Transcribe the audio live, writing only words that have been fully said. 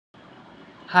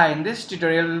Hi, in this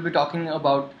tutorial we'll be talking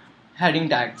about heading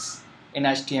tags in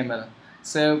HTML.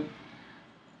 So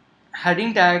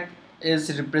heading tag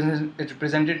is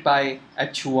represented by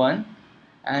h1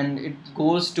 and it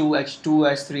goes to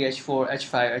h2, h3, h4,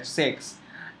 h5, h6,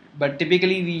 but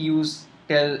typically we use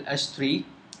till h3.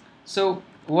 So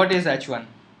what is h1?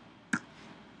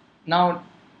 Now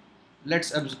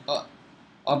let's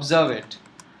observe it.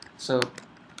 So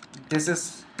this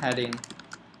is heading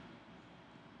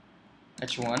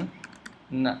h1.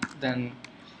 Then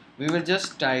we will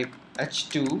just type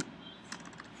h2.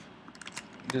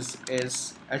 This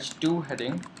is h2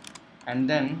 heading, and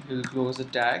then we will close the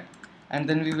tag, and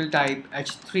then we will type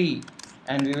h3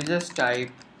 and we will just type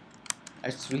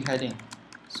h3 heading.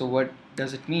 So what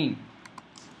does it mean?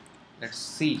 Let's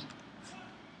see.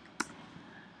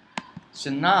 So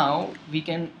now we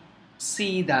can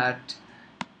see that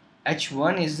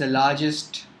h1 is the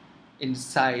largest in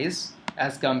size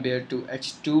as compared to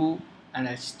h2 and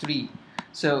h3.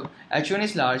 So h1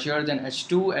 is larger than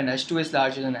h2 and h2 is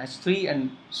larger than h3,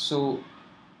 and so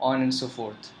on and so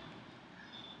forth.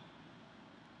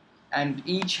 And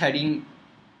each heading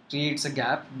creates a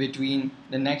gap between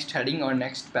the next heading or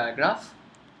next paragraph.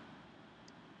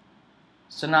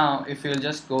 So now if we'll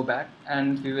just go back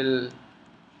and we will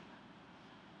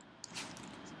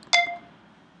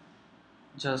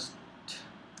just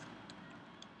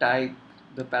type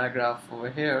the paragraph over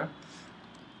here,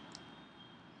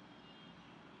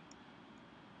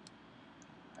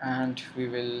 and we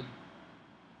will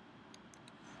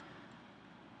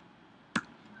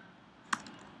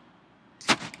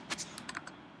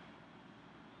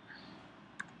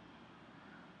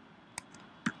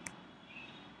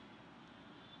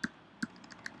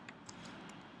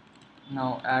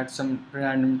now add some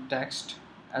random text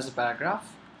as a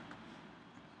paragraph.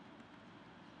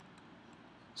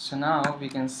 So now we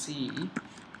can see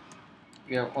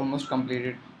we have almost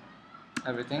completed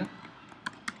everything.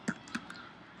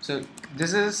 So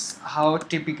this is how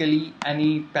typically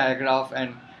any paragraph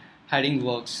and heading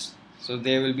works. So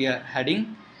there will be a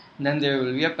heading, then there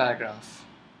will be a paragraph.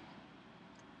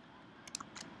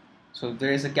 So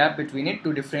there is a gap between it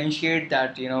to differentiate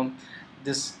that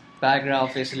this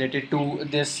paragraph is related to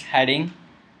this heading.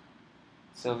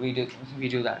 So we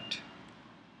do that.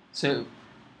 So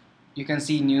you can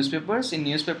see newspapers. In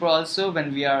newspaper also,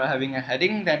 when we are having a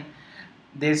heading, then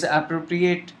there's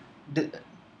appropriate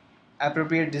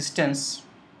distance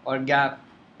or gap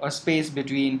or space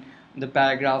between the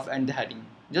paragraph and the heading,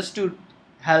 just to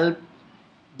help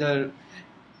the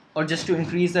or just to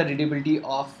increase the readability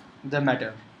of the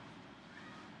matter.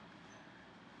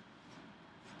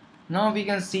 Now we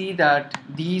can see that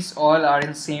these all are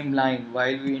in same line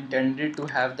while we intended to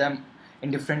have them in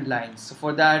different lines. So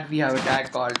for that we have a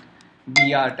tag called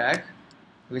BR tag,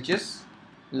 which is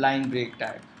line break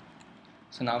tag.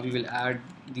 So now we will add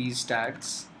these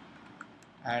tags,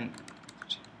 and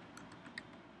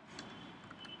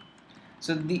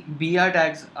so the BR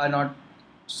tags are not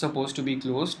supposed to be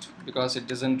closed because it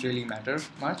doesn't really matter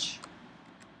much,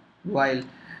 while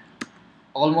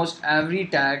almost every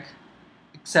tag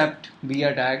except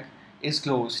BR tag is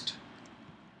closed.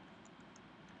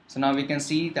 So now we can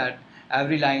see that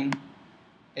every line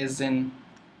is in,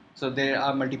 so there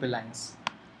are multiple lines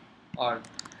or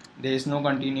there is no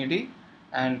continuity,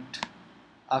 and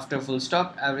after full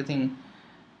stop everything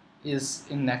is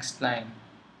in next line.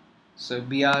 So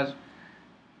BR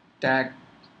tag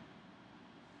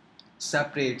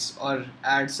separates or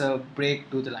adds a break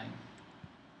to the line.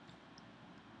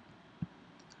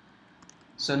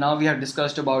 So now we have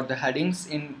discussed about the headings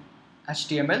in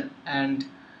HTML and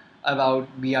about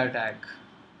BR tag.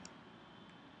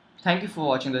 Thank you for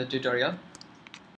watching the tutorial.